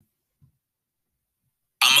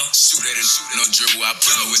No dribble, I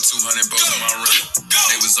put up with 200 bows on my run.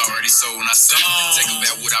 They was already sold when I said it. Take a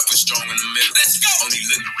back wood, I put strong in the middle. Only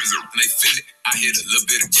little when they feel it. I hit a little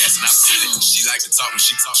bit of gas and I feel it. She like to talk when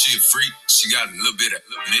she talk. She a freak. She got a little bit of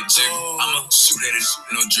it jiggle. I'ma shoot at it.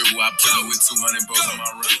 No dribble, I put up with 200 bows on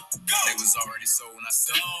my run. They was already sold when I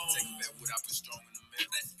said it. Take a back wood, I put strong in the middle.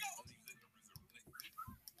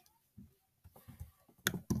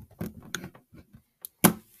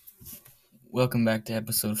 Welcome back to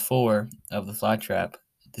episode 4 of The Fly Trap.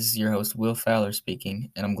 This is your host, Will Fowler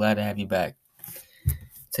speaking, and I'm glad to have you back.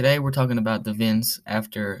 Today we're talking about the events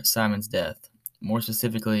after Simon's death, more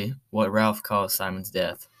specifically, what Ralph calls Simon's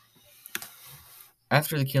death.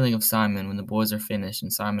 After the killing of Simon, when the boys are finished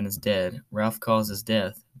and Simon is dead, Ralph calls his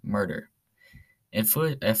death murder. At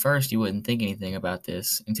first, you wouldn't think anything about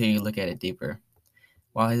this until you look at it deeper.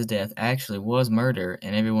 While his death actually was murder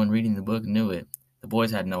and everyone reading the book knew it, the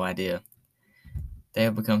boys had no idea. They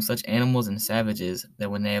have become such animals and savages that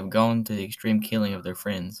when they have gone to the extreme killing of their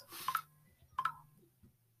friends.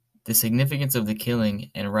 The significance of the killing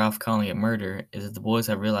and Ralph calling it murder is that the boys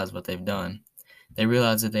have realized what they've done. They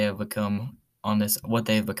realize that they have become what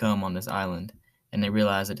they have become on this island, and they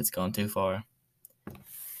realize that it's gone too far.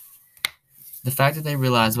 The fact that they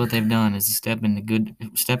realize what they've done is a step in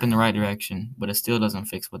the right direction, but it still doesn't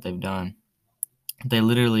fix what they've done. They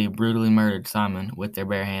literally brutally murdered Simon with their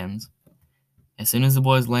bare hands. As soon as the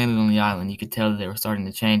boys landed on the island, you could tell that they were starting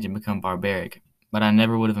to change and become barbaric, but I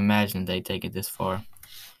never would have imagined they'd take it this far.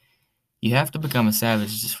 You have to become a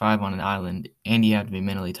savage to survive on an island, and you have to be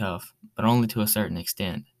mentally tough, but only to a certain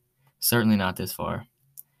extent. Certainly not this far.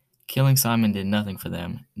 Killing Simon did nothing for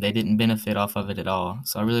them. They didn't benefit off of it at all,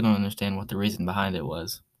 so I really don't understand what the reason behind it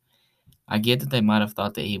was. I get that they might have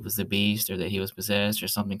thought that he was the beast or that he was possessed or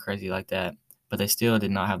something crazy like that, but they still did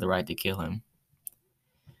not have the right to kill him.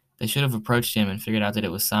 They should have approached him and figured out that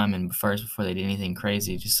it was Simon first before they did anything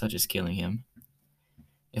crazy, just such as killing him.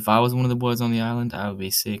 If I was one of the boys on the island, I would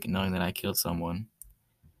be sick knowing that I killed someone.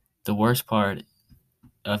 The worst part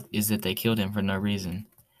is that they killed him for no reason.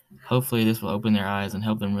 Hopefully this will open their eyes and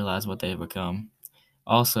help them realize what they have become.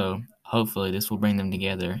 Also, hopefully this will bring them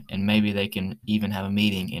together, and maybe they can even have a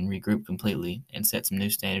meeting and regroup completely and set some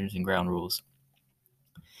new standards and ground rules.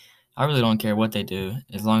 I really don't care what they do,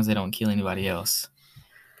 as long as they don't kill anybody else.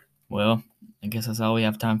 Well, I guess that's all we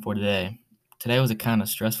have time for today. Today was a kind of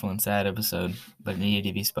stressful and sad episode, but it needed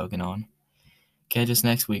to be spoken on. Catch us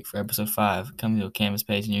next week for episode 5, coming to a Canvas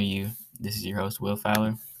page near you. This is your host, Will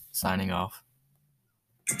Fowler, signing off.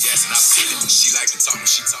 Gas and I feel it. She like to talk when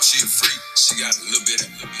she talk. She a freak. She got a little bit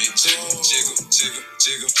of it jiggle.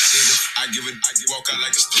 I walk out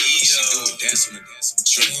like a stripper. She do a dance on the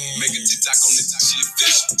track. Make a TikTok on the top. She a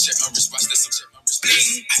fish. Check my response. That's some check my response.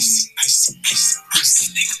 Icy.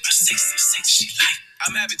 Nigga, but sexy. She like.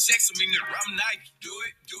 I'm having sex with me, nigga. I'm Nike. Do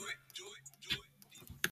it.